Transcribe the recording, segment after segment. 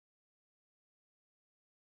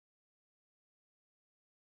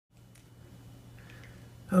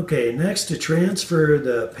Okay, next to transfer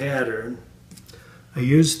the pattern, I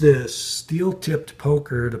use this steel-tipped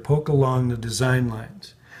poker to poke along the design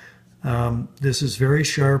lines. This is very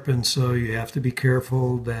sharp, and so you have to be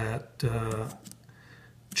careful that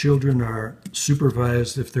children are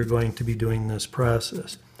supervised if they're going to be doing this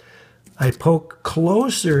process. I poke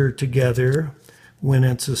closer together when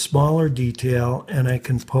it's a smaller detail, and I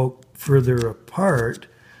can poke further apart,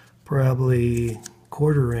 probably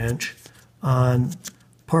 1/4 inch, on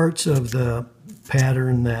parts of the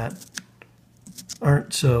pattern that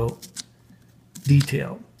aren't so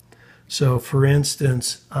detailed. So for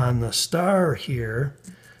instance, on the star here,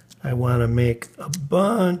 I want to make a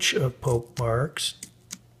bunch of poke marks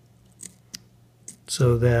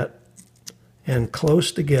so that, and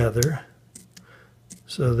close together,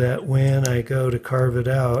 so that when I go to carve it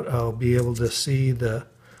out, I'll be able to see the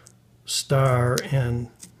star and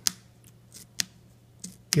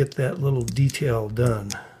get that little detail done.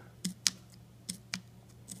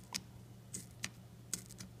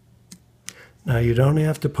 Now you don't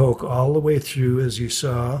have to poke all the way through. As you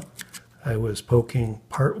saw, I was poking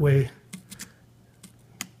part way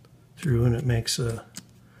through, and it makes a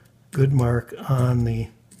good mark on the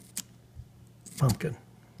pumpkin.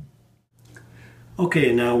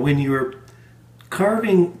 Okay, now when you're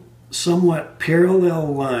carving somewhat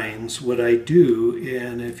parallel lines, what I do,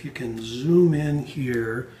 and if you can zoom in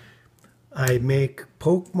here, I make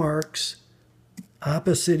poke marks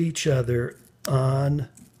opposite each other on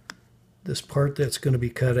this part that's going to be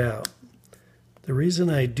cut out. The reason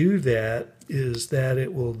I do that is that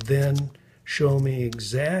it will then show me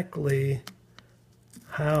exactly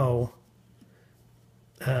how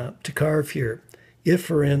to carve here. If,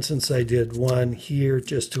 for instance, I did one here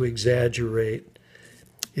just to exaggerate,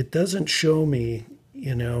 it doesn't show me,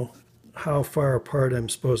 how far apart I'm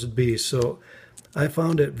supposed to be. So I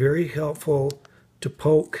found it very helpful to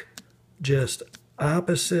poke just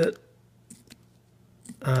opposite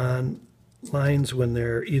on lines when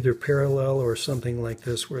they're either parallel or something like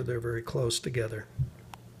this where they're very close together.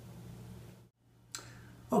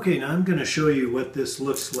 Okay, now I'm going to show you what this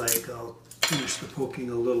looks like. I'll finish the poking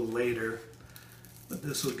a little later, but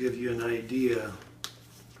this will give you an idea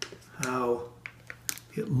how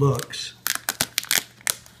it looks.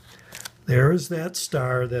 There's that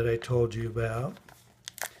star that I told you about.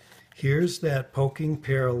 Here's that poking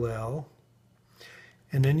parallel.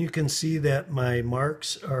 And then you can see that my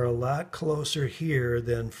marks are a lot closer here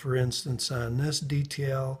than, for instance, on this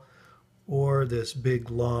detail or this big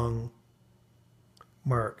long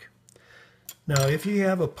mark. Now, if you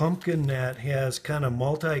have a pumpkin that has kind of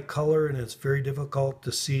multicolor and it's very difficult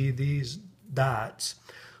to see these dots,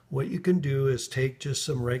 what you can do is take just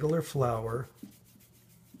some regular flour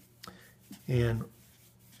and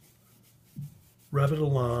rub it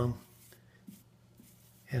along,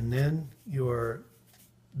 and then your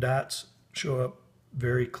dots show up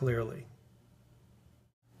very clearly.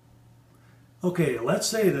 Okay, let's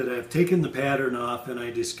say that I've taken the pattern off and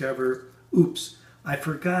I discover, oops, I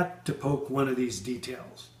forgot to poke one of these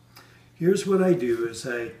details. Here's what I do is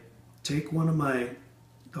I take one of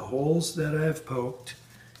the holes that I've poked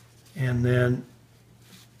and then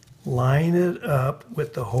line it up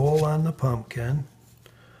with the hole on the pumpkin,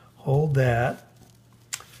 hold that,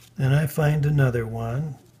 then I find another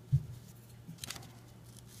one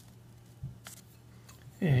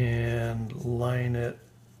and line it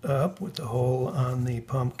up with the hole on the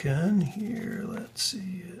pumpkin. Here, let's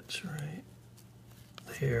see, it's right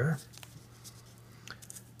there.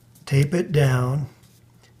 Tape it down,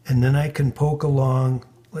 and then I can poke along.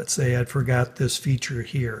 Let's say I forgot this feature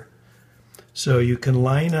here. So you can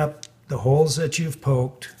line up the holes that you've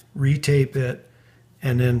poked, retape it,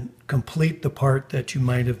 and then complete the part that you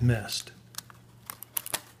might have missed.